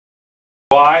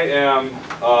I am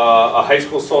a high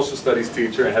school social studies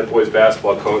teacher and head boys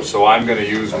basketball coach, so I'm going to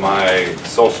use my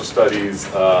social studies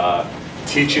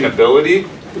teaching ability,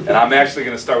 and I'm actually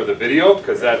going to start with a video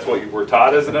because that's what you were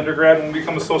taught as an undergrad when we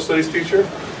become a social studies teacher.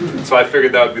 So I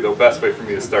figured that would be the best way for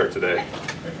me to start today.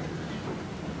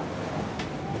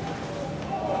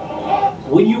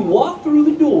 When you walk through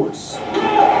the doors,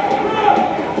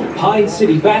 Pine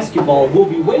City basketball will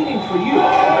be waiting for you.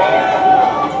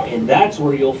 And that's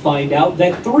where you'll find out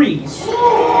that threes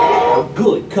are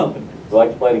good company. We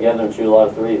like to play together and shoot a lot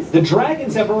of threes. The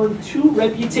Dragons have earned two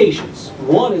reputations.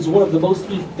 One is one of the most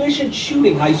efficient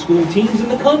shooting high school teams in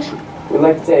the country. We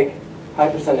like to take high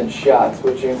percentage shots,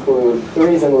 which include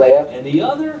threes and layups. And the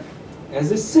other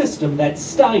as a system that's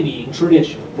stymieing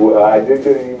tradition. Well, I did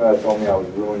get an email that told me I was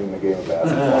ruining the game of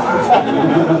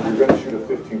basketball. If you're going to shoot a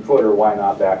 15-footer, why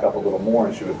not back up a little more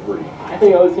and shoot a three? I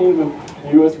think other teams would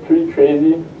view us pretty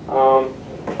crazy.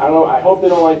 I don't know, I hope they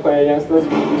don't like playing against us.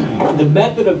 The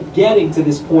method of getting to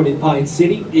this point in Pine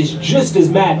City is just as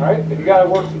maddening. Right? And you got to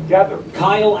work together.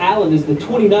 Kyle Allen is the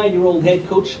 29-year-old head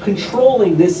coach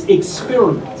controlling this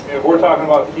experiment. If we're talking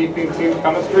about keeping team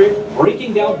chemistry,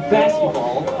 breaking down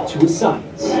basketball to a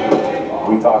science.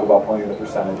 we talk about playing the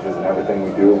percentages and everything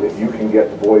we do. If you can get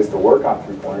the boys to work on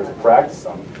three-pointers and practice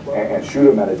them and shoot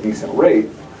them at a decent rate,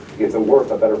 it's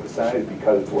worth a better percentage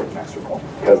because it's worth an extra point,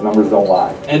 because numbers don't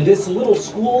lie. And this little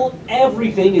school,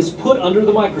 everything is put under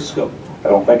the microscope. I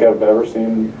don't think I've ever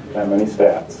seen that many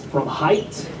stats. From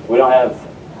height. We don't have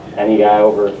any guy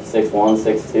over 6'1",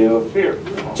 6'2". Here.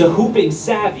 To hooping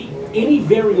savvy, any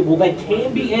variable that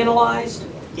can be analyzed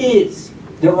is.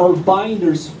 There are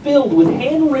binders filled with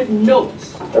handwritten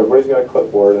notes. Everybody's got a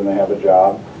clipboard and they have a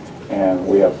job, and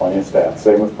we have plenty of stats.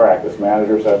 Same with practice.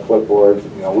 Managers have clipboards.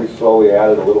 You know, we slowly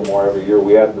added a little more every year.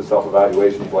 We added the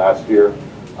self-evaluations last year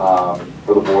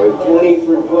for the boys.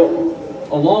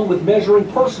 23 along with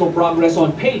measuring personal progress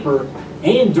on paper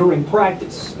and during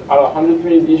practice. Out of 100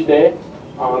 threes each day,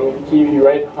 you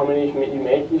write how many you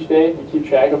make each day. You keep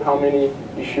track of how many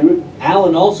you shoot.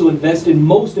 Allen also invested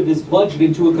most of his budget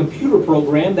into a computer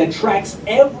program that tracks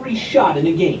every shot in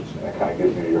a game. And that kind of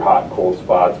gives you your hot and cold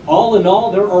spots. All in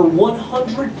all, there are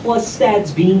 100 plus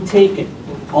stats being taken,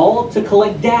 all to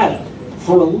collect data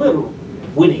for a literal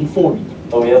winning formula.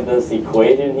 So we have this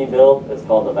equation he built. It's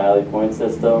called the Valley Point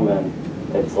System, and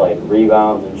it's like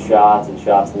rebounds and shots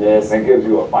missed. And it gives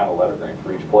you a final letter grade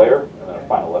for each player, and then a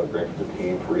final letter grade for the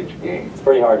team for each game. It's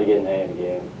pretty hard to get an A in a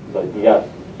game, but you got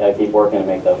to keep working to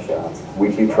make those shots.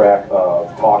 We keep track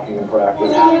of talking in practice.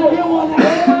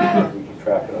 We keep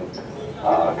track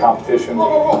of competition.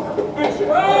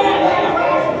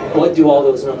 What do all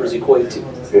those numbers equate to?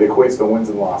 It equates to wins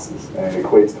and losses, and it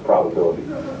equates to probability.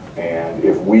 And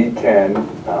if we can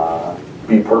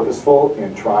be purposeful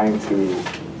in trying to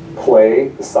play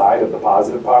the side of the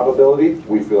positive probability,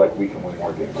 we feel like we can win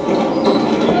more games.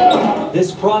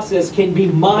 This process can be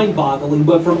mind-boggling,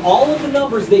 but from all of the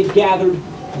numbers they've gathered,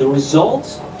 the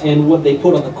results and what they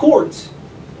put on the court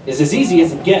is as easy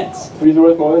as it gets. Threes are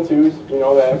worth more than twos. You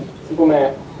know that. Simple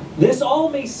math. This all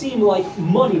may seem like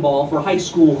Moneyball for high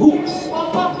school hoops,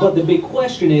 but the big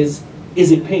question is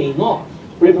it paying off?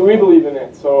 We believe in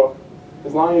it, so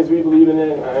as long as we believe in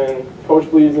it and Coach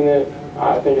believes in it,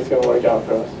 I think it's going to work out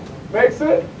for us. Makes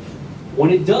it.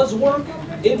 When it does work,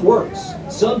 it works.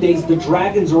 Some days the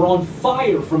Dragons are on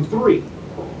fire from three.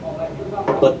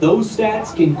 But those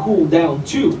stats can cool down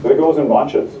too. It goes in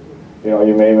bunches. You know,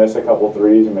 you may miss a couple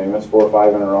threes, you may miss 4 or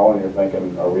 5 in a row, and you're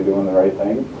thinking, are we doing the right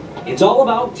thing? It's all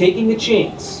about taking a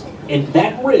chance, and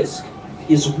that risk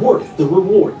is worth the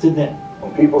reward to them.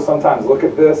 When people sometimes look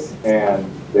at this and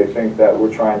they think that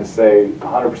we're trying to say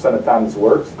 100% of the time this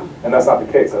works, and that's not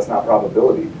the case. That's not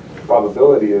probability.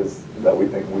 Probability is that we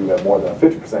think we have more than a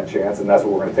 50% chance, and that's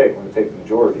what we're going to take. We're going to take the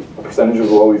majority. The percentages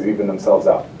will always even themselves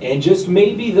out. And just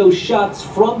maybe those shots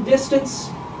from distance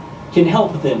can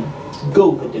help them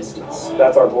go the distance.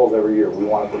 That's our goals every year. We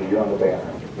want to put a year on the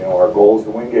banner. You know, our goal is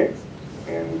to win games.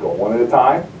 And we go one at a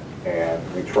time, and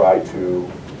we try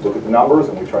to look at the numbers,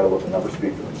 and we try to let the numbers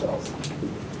speak for themselves.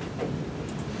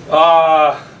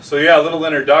 So yeah, a little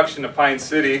introduction to Pine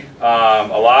City. A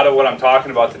lot of what I'm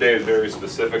talking about today is very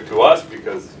specific to us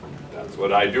because that's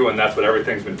what I do and that's what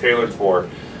everything's been tailored for.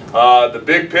 The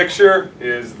big picture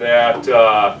is that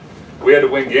we had to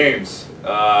win games.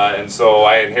 And so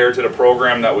I inherited a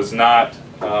program that was not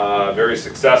very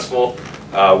successful.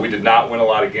 We did not win a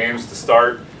lot of games to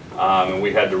start, and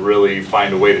we had to really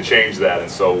find a way to change that.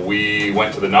 And so we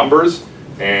went to the numbers,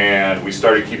 and we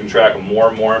started keeping track of more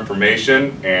and more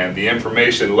information, and the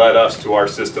information led us to our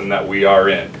system that we are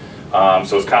in.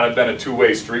 So it's kind of been a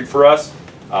two-way street for us.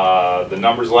 The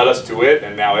numbers led us to it,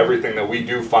 and now everything that we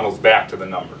do funnels back to the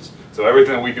numbers. So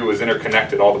everything that we do is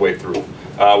interconnected all the way through.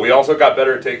 We also got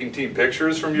better at taking team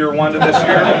pictures from year 1 to this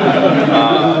year.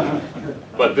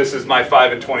 But this is my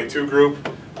 5 and 22 group,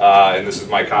 and this is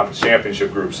my conference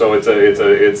championship group. So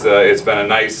it's been a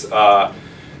nice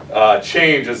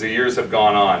change as the years have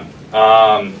gone on.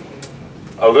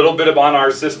 A little bit on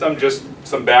our system, just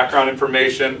some background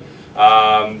information.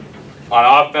 On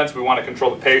offense, we want to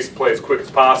control the pace, play as quick as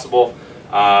possible.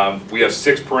 We have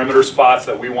 6 perimeter spots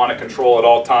that we want to control at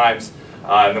all times.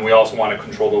 And then we also want to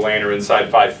control the lane or inside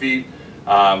 5 feet.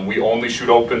 We only shoot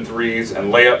open threes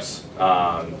and layups.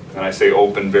 And I say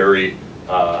open very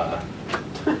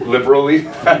liberally.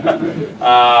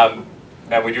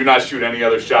 And we do not shoot any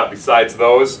other shot besides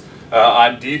those.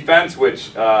 On defense, which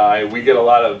we get a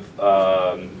lot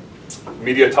of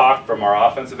media talk from our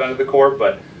offensive end of the court,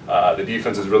 but the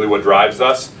defense is really what drives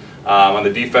us. On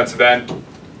the defensive end,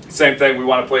 same thing, we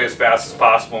want to play as fast as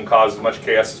possible and cause as much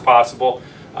chaos as possible.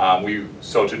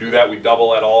 So to do that, we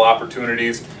double at all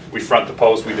opportunities. We front the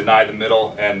post, we deny the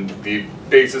middle, and the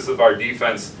basis of our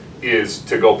defense is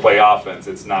to go play offense.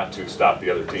 It's not to stop the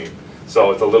other team.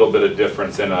 So it's a little bit of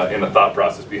difference in a thought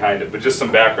process behind it, but just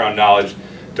some background knowledge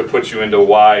to put you into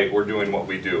why we're doing what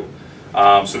we do.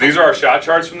 So these are our shot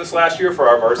charts from this last year for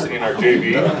our varsity and our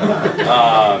JV.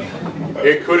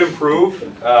 It could improve,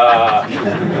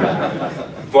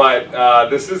 but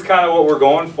this is kind of what we're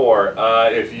going for.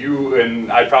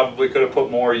 I probably could have put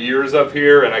more years up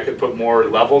here, and I could put more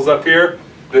levels up here.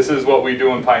 This is what we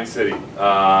do in Pine City.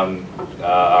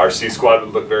 Our C squad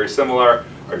would look very similar.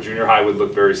 Our junior high would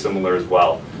look very similar as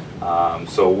well.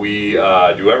 So we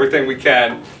do everything we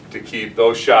can to keep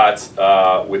those shots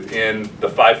within the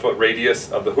 5-foot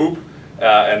radius of the hoop,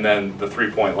 and then the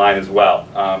 3-point line as well,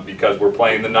 because we're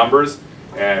playing the numbers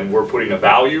and we're putting a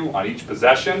value on each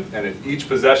possession, and if each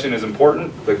possession is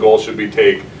important, the goal should be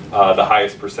take the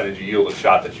highest percentage yield of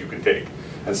shot that you can take.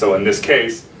 And so in this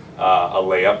case, a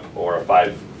layup or a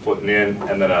 5-foot and in,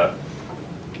 and then a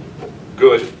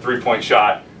good 3-point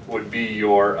shot would be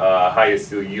your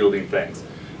highest yielding things.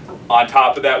 On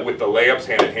top of that, with the layups,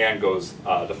 hand in hand goes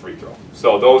the free throw.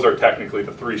 So those are technically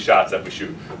the 3 shots that we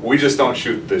shoot. We just don't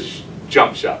shoot the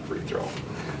jump shot free throw.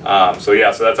 So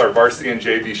yeah, so that's our varsity and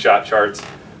JV shot charts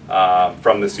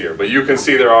from this year. But you can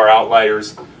see there are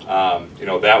outliers.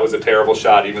 That was a terrible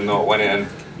shot, even though it went in.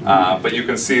 But you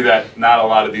can see that not a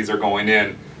lot of these are going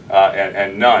in,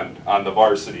 and none on the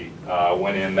varsity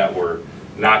went in that were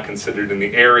not considered in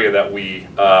the area that we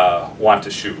want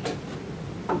to shoot.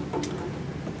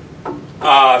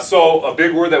 So a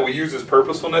big word that we use is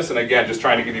purposefulness, and again, just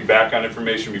trying to give you background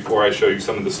information before I show you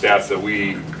some of the stats that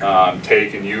we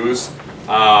take and use.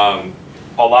 A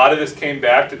lot of this came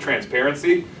back to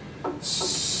transparency.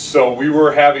 So we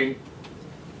were having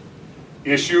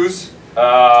issues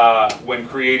when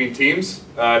creating teams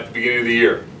at the beginning of the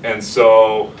year, and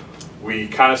so we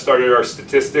kind of started our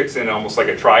statistics in almost like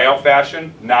a tryout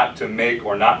fashion, not to make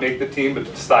or not make the team, but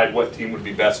to decide what team would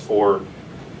be best for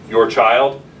your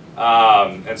child.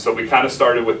 And so we kind of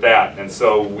started with that, and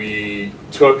so we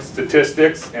took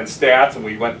statistics and stats and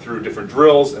we went through different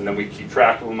drills, and then we keep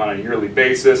track of them on a yearly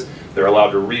basis. They're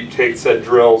allowed to retake said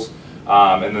drills,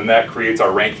 and then that creates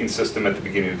our ranking system at the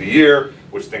beginning of the year,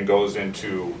 which then goes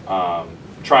into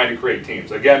trying to create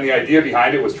teams. Again, the idea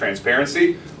behind it was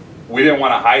transparency. We didn't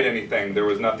want to hide anything. There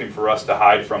was nothing for us to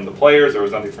hide from the players. There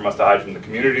was nothing for us to hide from the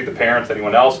community, the parents,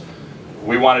 anyone else.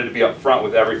 We wanted to be upfront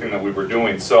with everything that we were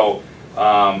doing. So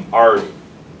our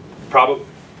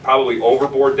probably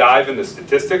overboard dive into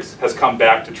statistics has come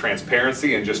back to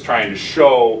transparency and just trying to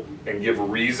show and give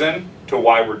reason to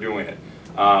why we're doing it.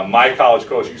 My college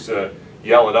coach used to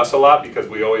yell at us a lot because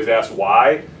we always asked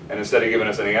why, and instead of giving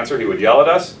us an answer, he would yell at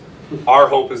us. Our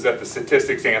hope is that the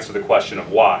statistics answer the question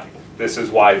of why. This is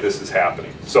why this is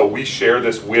happening. So we share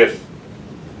this with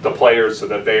the players so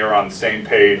that they are on the same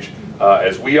page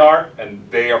as we are, and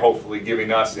they are hopefully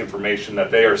giving us information that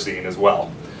they are seeing as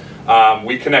well.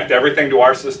 We connect everything to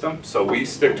our system, so we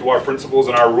stick to our principles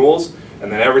and our rules,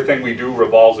 and then everything we do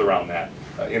revolves around that.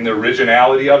 In the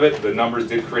originality of it, the numbers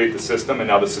did create the system, and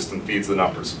now the system feeds the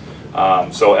numbers.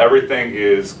 So everything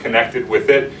is connected with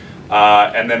it.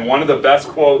 And then one of the best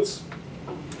quotes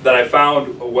that I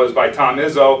found was by Tom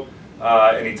Izzo,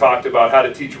 and he talked about how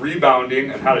to teach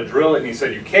rebounding and how to drill it, and he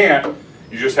said you can't,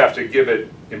 you just have to give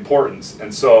it importance.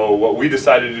 And so what we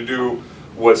decided to do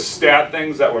was stat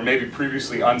things that were maybe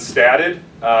previously unstatted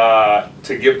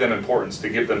to give them importance, to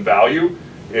give them value.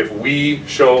 If we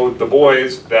showed the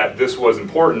boys that this was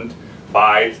important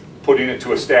by putting it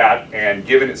to a stat and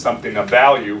giving it something of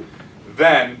value,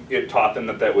 then it taught them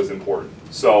that that was important.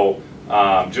 So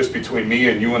just between me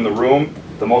and you in the room,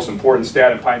 the most important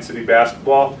stat in Pine City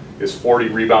basketball is 40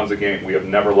 rebounds a game. We have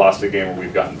never lost a game where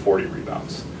we've gotten 40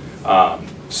 rebounds.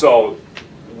 So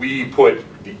we put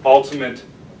the ultimate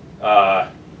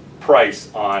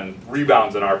price on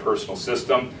rebounds in our personal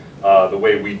system, the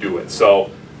way we do it.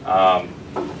 So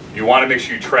you want to make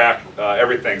sure you track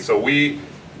everything. So we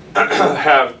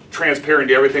have transparency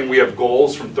to everything. We have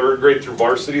goals from 3rd grade through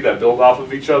varsity that build off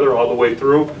of each other all the way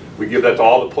through. We give that to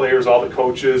all the players, all the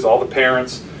coaches, all the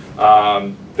parents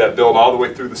that build all the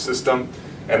way through the system.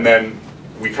 And then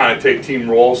we kind of take team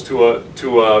roles to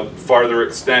a farther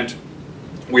extent.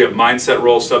 We have mindset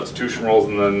roles, substitution roles,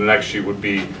 and then the next sheet would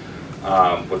be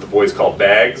what the boys call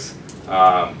bags,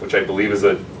 which I believe is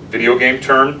a video game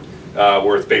term,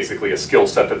 where it's basically a skill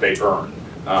set that they earn.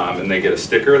 And they get a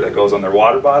sticker that goes on their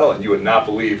water bottle, and you would not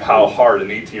believe how hard an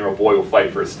 18-year-old boy will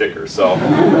fight for a sticker. So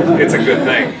it's a good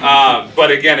thing.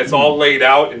 But again, it's all laid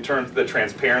out in terms of the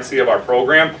transparency of our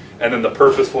program, and then the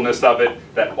purposefulness of it,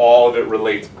 that all of it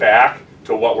relates back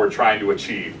to what we're trying to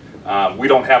achieve. We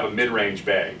don't have a mid-range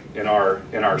bag in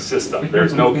our system.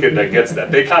 There's no kid that gets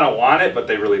that. They kind of want it, but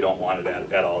they really don't want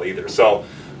it at all either. So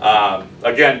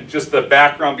again, just the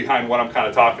background behind what I'm kind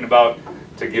of talking about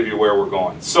to give you where we're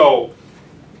going. So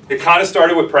it kind of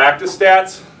started with practice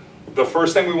stats. The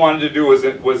first thing we wanted to do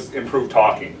was improve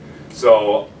talking.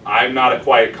 So I'm not a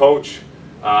quiet coach,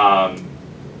 and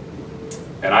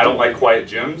I don't like quiet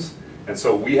gyms. And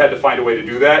so we had to find a way to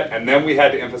do that. And then we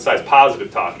had to emphasize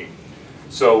positive talking.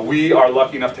 So we are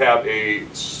lucky enough to have a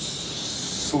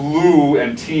slew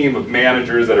and team of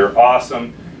managers that are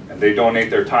awesome, and they donate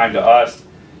their time to us,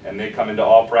 and they come into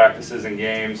all practices and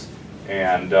games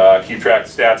and keep track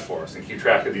of stats for us and keep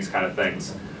track of these kind of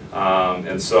things.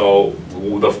 And so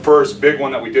the first big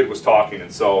one that we did was talking.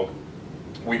 And so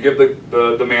we give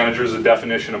the managers a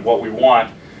definition of what we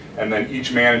want, and then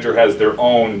each manager has their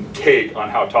own take on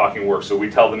how talking works. So we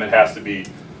tell them it has to be,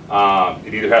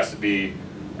 it either has to be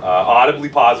audibly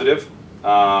positive,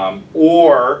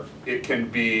 or it can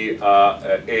be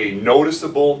a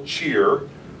noticeable cheer,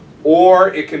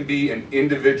 or it can be an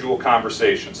individual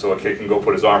conversation. So a kid can go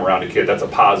put his arm around a kid. That's a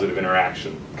positive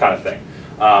interaction kind of thing.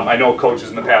 I know coaches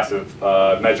in the past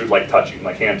have measured like touching,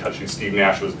 like hand touching. Steve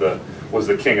Nash was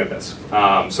the king of this.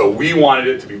 So we wanted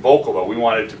it to be vocal, though. We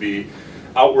wanted it to be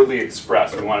outwardly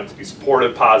expressed. We wanted it to be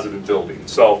supportive, positive building.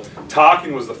 So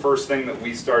talking was the first thing that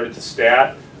we started to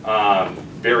stat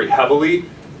very heavily,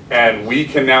 and we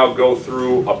can now go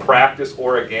through a practice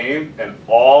or a game, and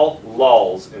all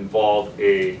lulls involve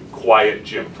a quiet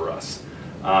gym for us.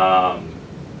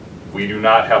 We do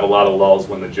not have a lot of lulls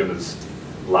when the gym is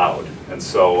loud, and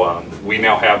so we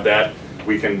now have that.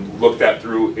 We can look that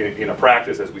through in a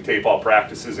practice as we tape all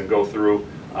practices and go through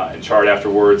and chart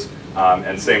afterwards,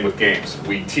 and same with games.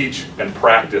 We teach and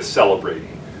practice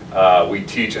celebrating. We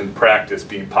teach and practice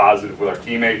being positive with our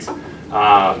teammates,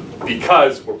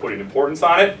 because we're putting importance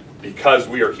on it, because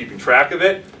we are keeping track of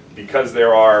it, because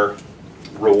there are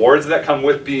rewards that come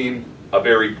with being a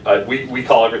very, we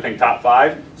call everything top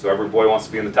 5, so every boy wants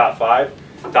to be in the top 5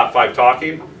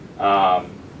 talking.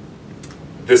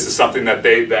 This is something that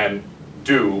they then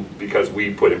do because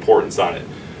we put importance on it.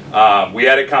 We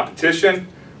added competition.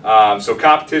 So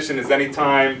competition is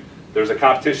anytime there's a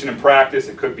competition in practice.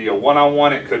 It could be a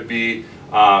one-on-one, it could be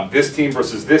this team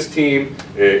versus this team,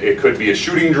 it could be a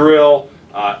shooting drill.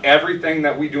 Everything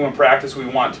that we do in practice, we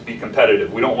want to be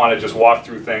competitive. We don't want to just walk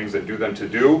through things and do them to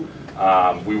do.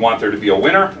 We want there to be a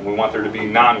winner, and we want there to be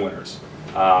non-winners.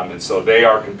 And so they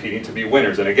are competing to be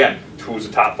winners. And again, who's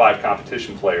a top 5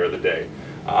 competition player of the day.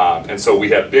 And so we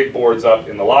have big boards up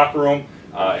in the locker room,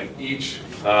 and each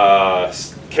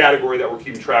category that we're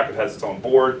keeping track of has its own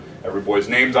board. Every boy's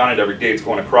name's on it, every date's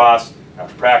going across.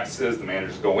 After practices, the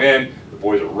managers go in, the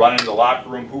boys are running to the locker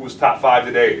room. Who was top 5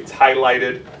 today? It's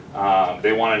highlighted.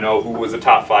 They want to know who was the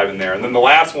top 5 in there. And then the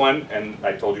last one, and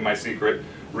I told you my secret,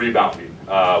 rebounding.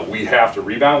 We have to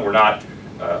rebound. We're not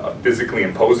a physically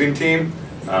imposing team.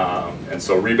 And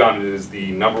so rebounding is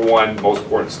the #1 most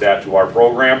important stat to our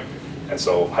program. And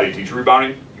so how do you teach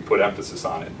rebounding? You put emphasis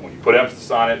on it. When you put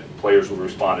emphasis on it, players will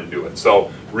respond and do it.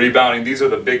 So rebounding, these are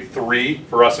the big 3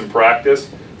 for us in practice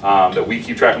that we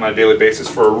keep track of on a daily basis.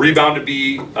 For a rebound to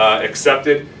be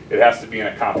accepted, it has to be in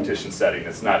a competition setting.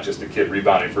 It's not just a kid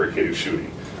rebounding for a kid who's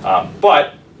shooting.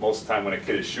 But most of the time when a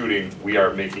kid is shooting, we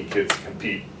are making kids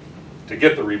compete to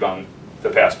get the rebound to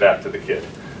pass back to the kid.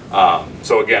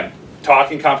 So again,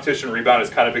 talking, competition, rebound has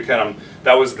kind of become,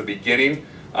 that was the beginning.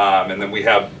 And then we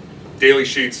have daily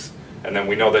sheets, and then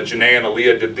we know that Janae and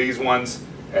Aaliyah did these ones,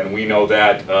 and we know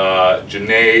that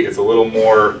Janae is a little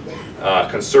more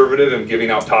conservative in giving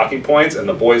out talking points, and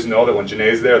the boys know that when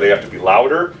Janae's there, they have to be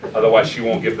louder, otherwise she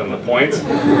won't give them the points.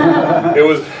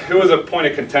 It was a point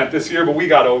of content this year, but we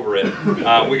got over it.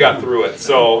 We got through it.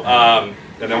 So, and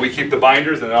then we keep the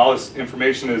binders, and all this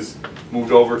information is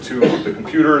moved over to the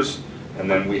computers, and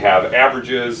then we have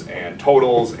averages and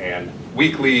totals and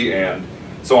weekly and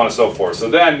so on and so forth. So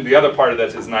then the other part of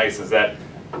that is nice is that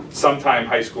sometimes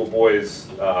high school boys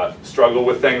struggle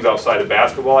with things outside of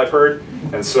basketball, I've heard.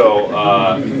 And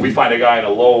so we find a guy in a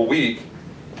low week,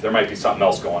 there might be something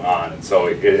else going on. And so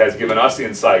it has given us the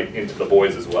insight into the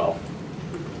boys as well.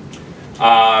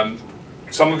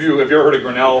 Some of you, have you ever heard of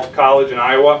Grinnell College in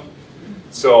Iowa?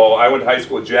 So I went to high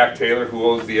school with Jack Taylor, who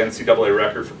holds the NCAA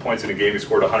record for points in a game. He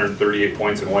scored 138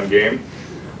 points in one game.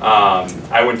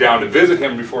 I went down to visit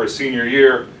him before his senior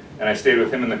year, and I stayed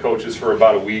with him and the coaches for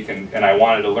about a week, and I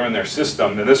wanted to learn their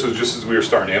system. And this was just as we were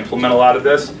starting to implement a lot of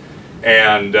this.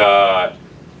 And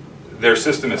their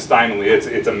system is stymie.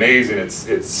 It's amazing.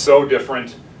 It's so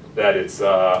different that it's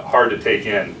hard to take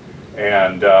in.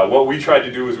 And what we tried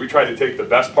to do is we tried to take the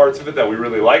best parts of it that we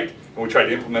really liked, and we tried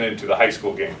to implement it into the high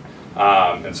school game.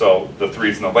 And so the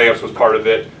threes and the layups was part of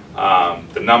it.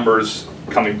 The numbers,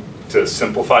 coming to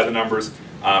simplify the numbers.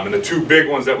 And the two big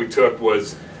ones that we took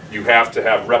was you have to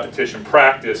have repetition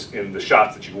practice in the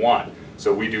shots that you want.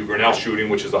 So we do Grinnell shooting,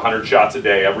 which is 100 shots a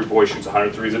day. Every boy shoots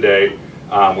 100 threes a day.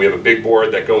 We have a big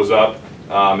board that goes up,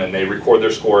 and they record their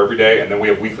score every day. And then we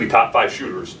have weekly top 5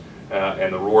 shooters.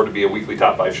 And the reward to be a weekly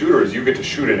top 5 shooter is you get to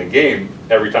shoot in a game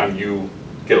every time you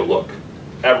get a look.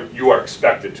 You are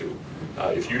expected to.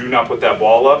 If you do not put that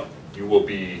ball up, you will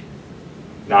be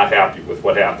not happy with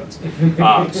what happens.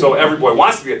 So every boy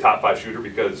wants to be a top 5 shooter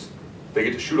because they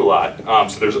get to shoot a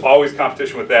lot. So there's always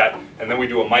competition with that. And then we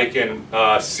do a mic-in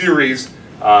series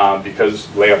because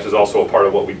layups is also a part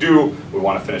of what we do. We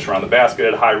want to finish around the basket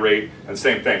at a high rate. And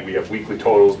same thing, we have weekly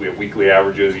totals, we have weekly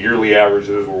averages, yearly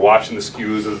averages. We're watching the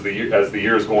skews as the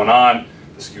year is going on.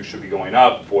 The skew should be going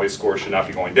up, boys' score should not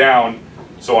be going down,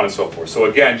 so on and so forth. So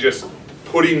again, just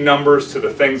putting numbers to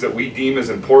the things that we deem as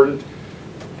important,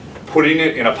 putting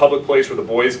it in a public place where the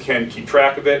boys can keep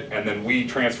track of it, and then we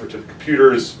transfer to the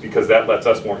computers because that lets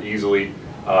us more easily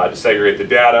to segregate the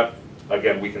data.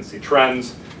 Again, we can see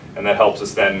trends, and that helps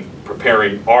us then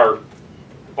preparing our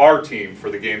team for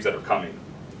the games that are coming.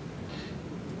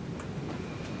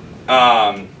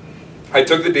 I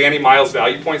took the Danny Miles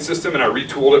value point system and I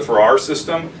retooled it for our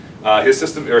system. His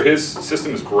system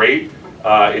is great.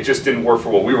 It just didn't work for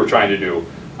what we were trying to do.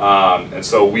 And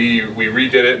so we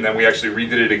redid it, and then we actually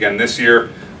redid it again this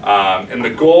year. And the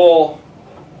goal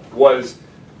was,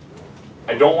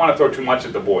 I don't want to throw too much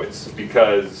at the boys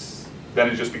because then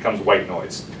it just becomes white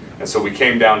noise. And so we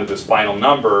came down to this final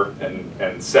number,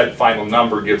 and said final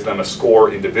number gives them a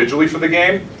score individually for the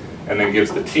game, and then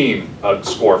gives the team a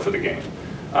score for the game.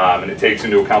 And it takes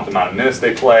into account the amount of minutes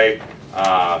they play.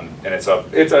 And it's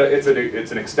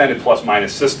an extended plus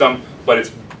minus system, but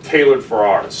it's tailored for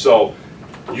ours. So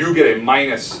you get a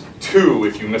 -2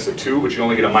 if you miss a 2, but you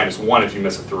only get a -1 if you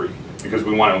miss a 3, because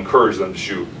we want to encourage them to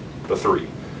shoot the 3.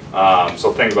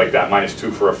 So things like that,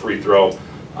 -2 for a free throw,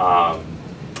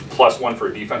 +1 for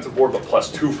a defensive board, but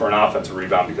 +2 for an offensive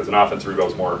rebound, because an offensive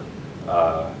rebound is more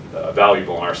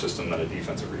valuable in our system than a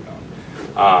defensive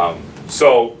rebound.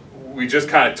 So we just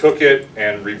kind of took it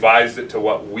and revised it to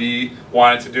what we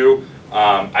wanted to do.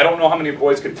 I don't know how many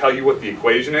boys could tell you what the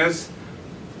equation is,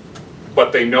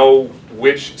 but they know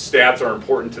which stats are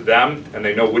important to them, and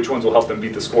they know which ones will help them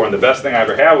beat the score. And the best thing I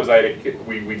ever had was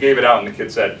we gave it out, and the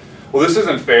kid said, well, this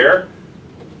isn't fair.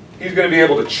 He's going to be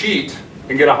able to cheat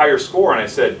and get a higher score. And I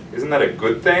said, isn't that a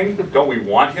good thing? Don't we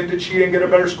want him to cheat and get a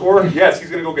better score? Yes, he's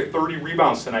going to go get 30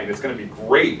 rebounds tonight, and it's going to be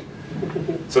great.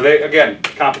 So they, again,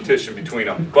 competition between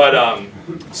them. But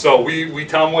so we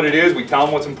tell them what it is. We tell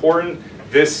them what's important.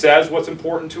 This says what's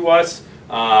important to us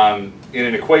in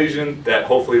an equation that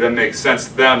hopefully then makes sense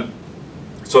to them,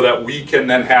 so that we can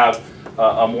then have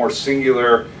a more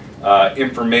singular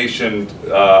information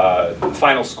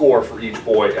final score for each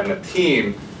boy and the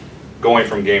team going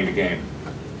from game to game.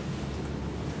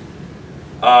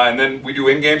 And then we do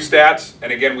in-game stats,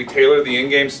 and again we tailor the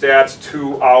in-game stats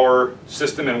to our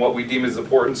system and what we deem is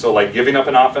important. So like giving up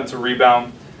an offensive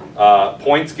rebound,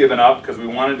 points given up, because we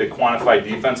wanted to quantify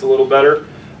defense a little better,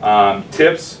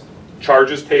 tips,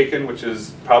 charges taken, which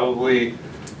is probably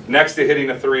next to hitting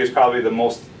a 3 is probably the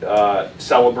most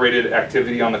celebrated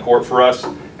activity on the court for us.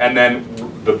 And then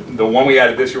the one we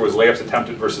added this year was layups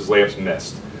attempted versus layups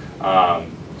missed.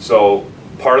 So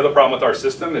part of the problem with our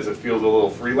system is it feels a little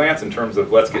freelance in terms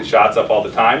of let's get shots up all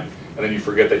the time, and then you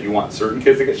forget that you want certain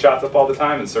kids to get shots up all the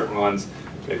time and certain ones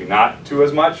maybe not too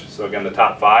as much. So again, the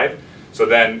top 5. So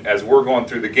then as we're going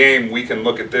through the game, we can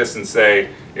look at this and say,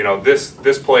 you know,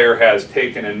 this player has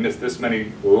taken and missed this many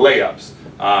layups.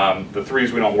 The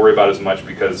threes we don't worry about as much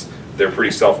because they're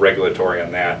pretty self-regulatory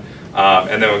on that.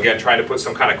 And then again, trying to put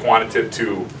some kind of quantitative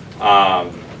to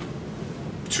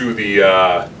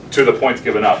the points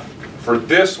given up. For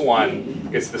this one,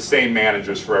 it's the same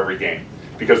managers for every game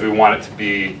because we want it to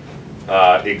be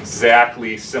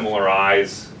exactly similar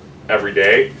eyes every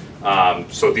day.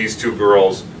 So these two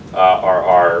girls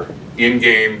are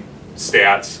in-game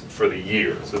stats for the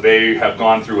year. So they have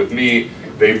gone through with me,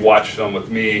 they've watched them with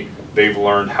me, they've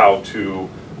learned how to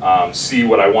see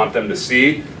what I want them to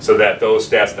see so that those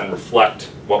stats then reflect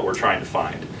what we're trying to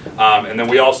find. And then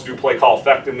we also do play call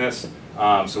effectiveness.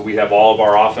 So we have all of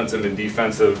our offensive and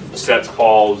defensive sets,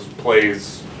 calls,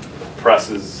 plays,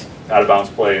 presses, out of bounds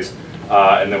plays,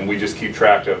 and then we just keep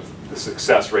track of the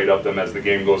success rate of them as the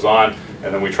game goes on,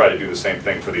 and then we try to do the same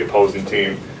thing for the opposing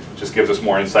team. Just gives us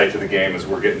more insight to the game as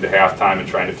we're getting to halftime and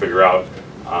trying to figure out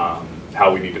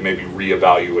how we need to maybe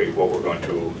reevaluate what we're going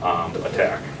to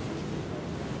attack.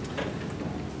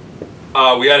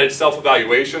 We added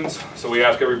self-evaluations, so we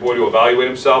ask every boy to evaluate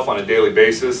himself on a daily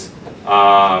basis.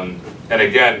 And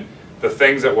again, the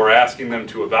things that we're asking them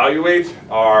to evaluate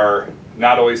are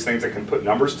not always things that can put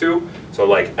numbers to. So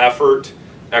like effort,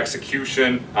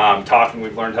 execution, talking,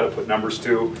 we've learned how to put numbers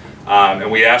to.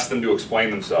 And we ask them to explain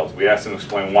themselves. We ask them to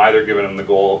explain why they're giving them the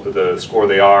goal, the score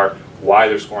they are, why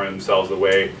they're scoring themselves the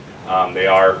way they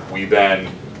are. We then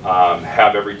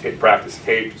have every practice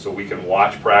tape so we can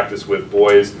watch practice with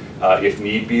boys, if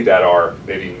need be, that are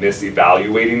maybe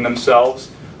misevaluating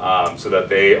themselves. So that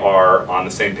they are on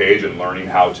the same page and learning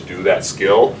how to do that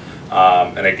skill.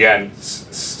 And again,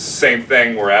 same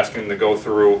thing, we're asking them to go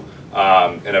through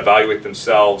and evaluate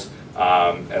themselves,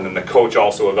 and then the coach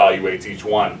also evaluates each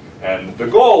one. And the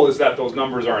goal is that those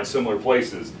numbers are in similar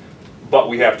places, but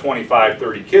we have 25,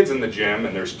 30 kids in the gym,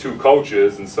 and there's 2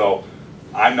 coaches, and so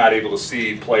I'm not able to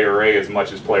see player A as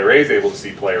much as player A is able to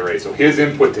see player A. So his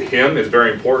input to him is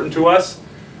very important to us.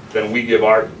 Then we give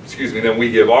our,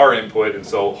 input, and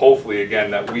so hopefully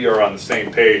again that we are on the same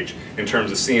page in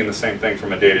terms of seeing the same thing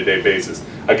from a day-to-day basis.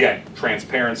 Again,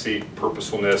 transparency,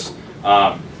 purposefulness,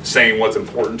 saying what's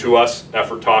important to us,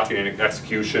 effort, talking, and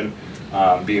execution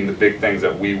being the big things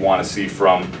that we want to see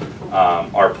from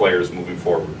our players moving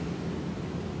forward.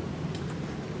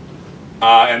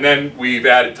 And then we've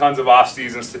added tons of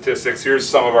off-season statistics. Here's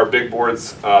some of our big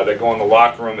boards that go in the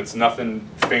locker room. It's nothing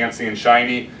fancy and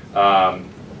shiny.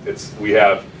 We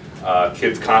have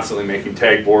kids constantly making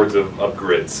tag boards of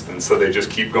grids, and so they just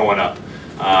keep going up.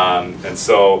 And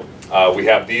so we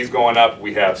have these going up.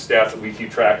 We have stats that we keep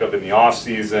track of in the off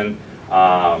season.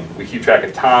 We keep track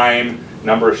of time,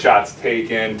 number of shots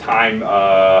taken, time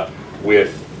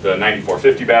with the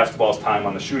 9450 basketballs, time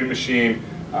on the shooting machine,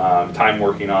 time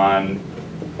working on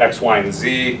X, Y, and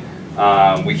Z.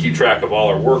 We keep track of all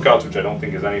our workouts, which I don't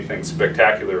think is anything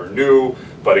spectacular or new,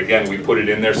 but again, we put it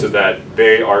in there so that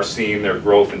they are seeing their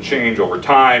growth and change over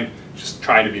time, just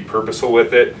trying to be purposeful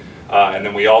with it. And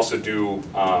then we also do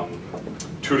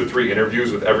 2 to 3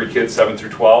 interviews with every kid, 7 through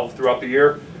 12, throughout the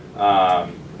year.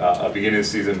 Beginning of the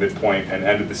season, midpoint, and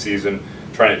end of the season,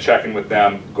 trying to check in with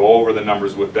them, go over the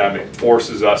numbers with them. It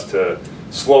forces us to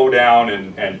slow down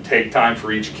and take time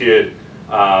for each kid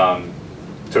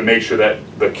to make sure that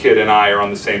the kid and I are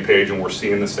on the same page and we're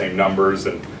seeing the same numbers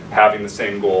and having the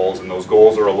same goals, and those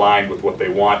goals are aligned with what they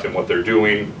want and what they're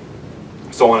doing,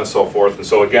 so on and so forth. And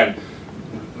so again,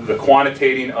 the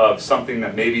quantitating of something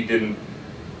that maybe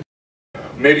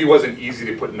wasn't easy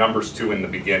to put numbers to in the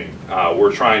beginning.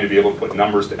 We're trying to be able to put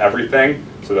numbers to everything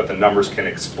so that the numbers can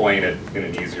explain it in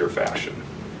an easier fashion.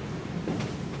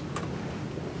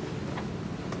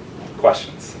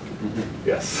 Questions?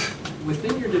 Yes.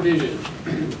 Within your division,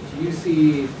 do you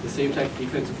see the same type of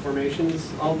defensive formations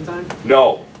all the time?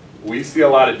 No, we see a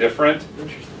lot of different.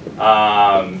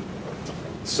 Interesting.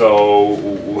 So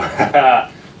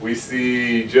we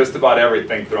see just about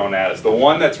everything thrown at us. The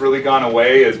one that's really gone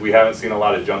away is we haven't seen a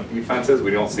lot of junk defenses. We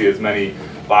don't see as many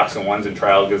box and ones and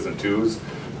triangles and twos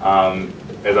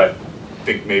as I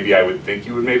think maybe I would think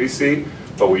you would maybe see.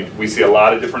 But we see a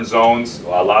lot of different zones, a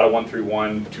lot of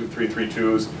 1-3-1,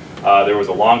 2-3-3-2s. There was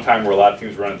a long time where a lot of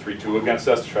teams were running 3-2 against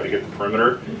us to try to get the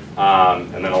perimeter,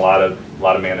 and then a lot of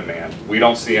man-to-man. We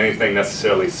don't see anything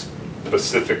necessarily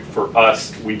specific for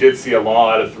us. We did see a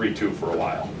lot of 3-2 for a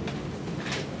while.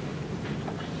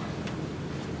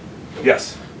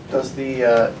 Yes? Does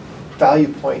the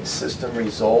value point system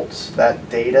results, that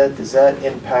data, does that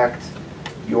impact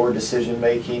your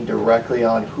decision-making directly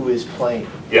on who is playing?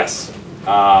 Yes.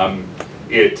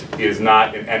 It is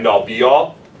not an end-all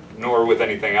be-all, nor with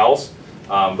anything else.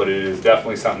 but it is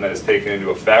definitely something that is taken into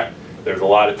effect. There's a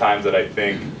lot of times that I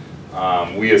think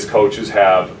we as coaches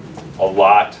have a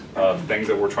lot of things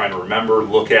that we're trying to remember,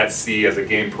 look at, see as a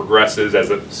game progresses,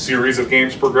 as a series of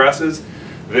games progresses.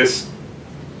 This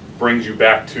brings you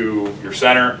back to your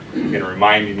center and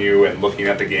reminding you and looking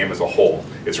at the game as a whole.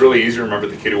 It's really easy to remember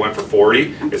the kid who went for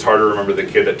 40. It's harder to remember the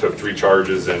kid that took 3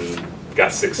 charges and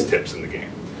got 6 tips in the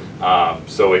game.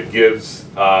 So it gives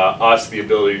us the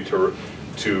ability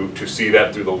to see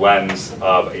that through the lens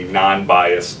of a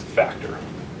non-biased factor.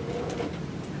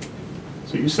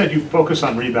 So you said you focus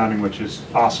on rebounding, which is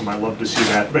awesome. I love to see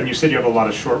that. But you said you have a lot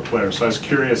of short players. So I was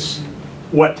curious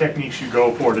what techniques you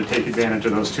go for to take advantage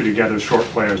of those two together, short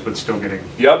players, but still getting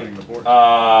the board.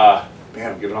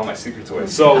 Man, I'm giving all my secrets away.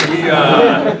 So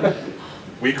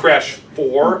we crash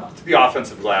 4 to the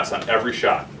offensive glass on every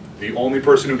shot. The only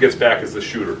person who gets back is the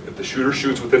shooter. If the shooter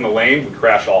shoots within the lane, we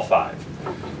crash all 5.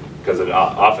 Because an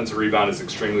offensive rebound is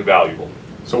extremely valuable.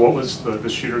 So what was the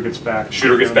shooter gets back?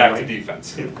 Shooter gets back to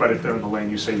defense. But if they're in the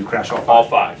lane, you say you crash all 5? All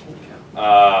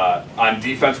 5. On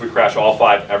defense, we crash all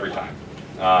 5 every time.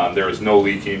 There is no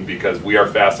leaking because we are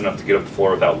fast enough to get up the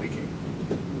floor without leaking.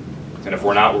 And if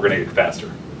we're not, we're going to get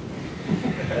faster.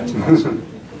 That's awesome.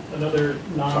 Another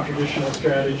non-traditional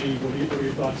strategy, what are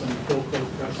your thoughts on full court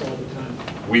press all the time?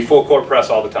 We full court press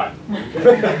all the time.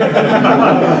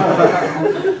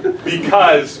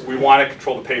 Because we want to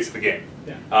control the pace of the game.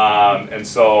 Yeah. And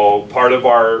so part of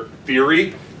our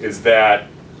theory is that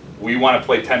we want to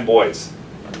play 10 boys.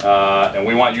 And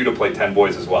we want you to play 10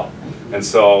 boys as well. And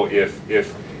so if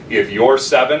you're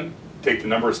 7, take the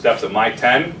number of steps of my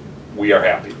 10, we are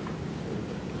happy.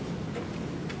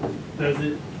 Does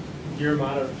it, your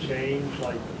motto change,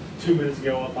 like 2 minutes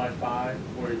ago up by 5,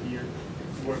 or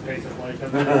where pace of play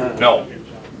comes in? No.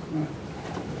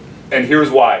 And here's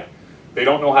why. They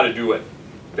don't know how to do it.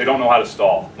 They don't know how to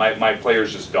stall. My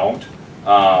players just don't.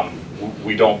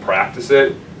 We don't practice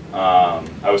it.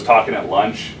 I was talking at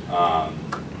lunch.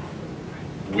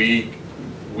 We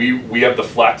have the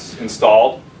flex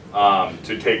installed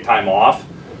to take time off.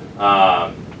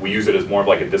 We use it as more of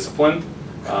like a discipline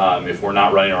if we're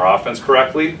not running our offense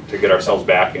correctly to get ourselves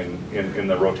back in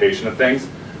the rotation of things.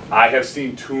 I have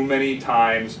seen too many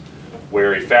times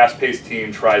where a fast-paced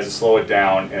team tries to slow it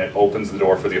down and it opens the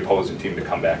door for the opposing team to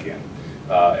come back in.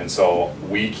 And so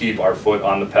we keep our foot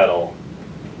on the pedal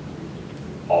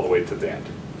all the way to the end.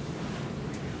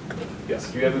 Yes?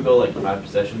 Do you ever go like 5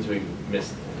 possessions where you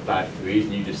miss 5 threes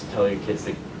and you just tell your kids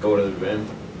to go to the rim?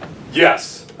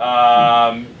 Yes.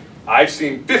 I've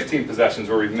seen 15 possessions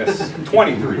where we've missed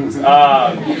 20 threes. It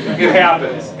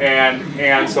happens.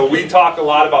 And so we talk a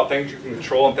lot about things you can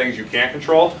control and things you can't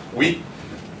control. We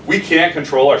can't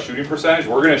control our shooting percentage.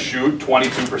 We're going to shoot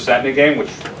 22% in a game,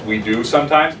 which we do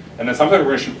sometimes. And then sometimes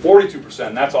we're going to shoot 42%,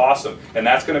 and that's awesome. And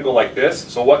that's going to go like this.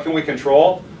 So what can we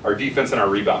control? Our defense and our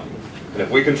rebounding. And if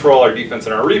we control our defense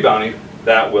and our rebounding,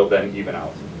 that will then even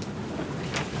out.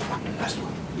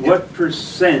 What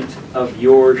percent of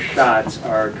your shots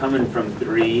are coming from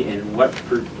 3, and what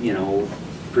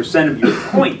percent of your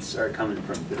points are coming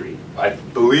from 3? I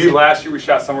believe last year we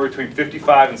shot somewhere between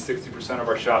 55 and 60% of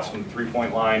our shots from the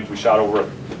 3-point line. We shot over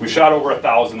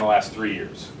 1,000 the last 3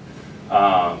 years.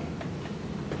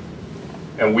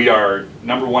 And we are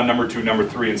number 1, number 2, number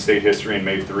 3 in state history in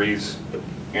made threes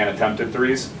and attempted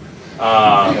threes.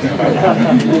 Our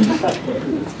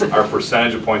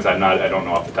percentage of points, I don't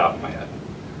know off the top of my head.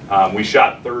 We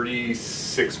shot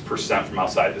 36% from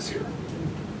outside this year.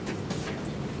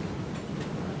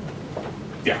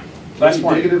 Yeah. Last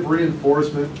one. Negative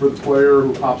reinforcement for the player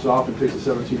who pops off and takes a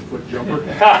 17-foot jumper.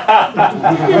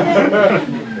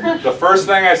 The first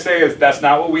thing I say is that's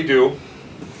not what we do.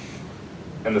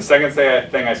 And the second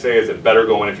thing I say is it better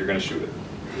go in if you're going to shoot it.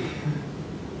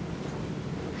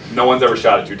 No one's ever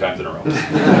shot it 2 times in a row.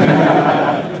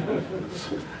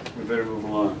 We better move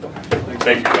along.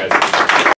 Thank you guys.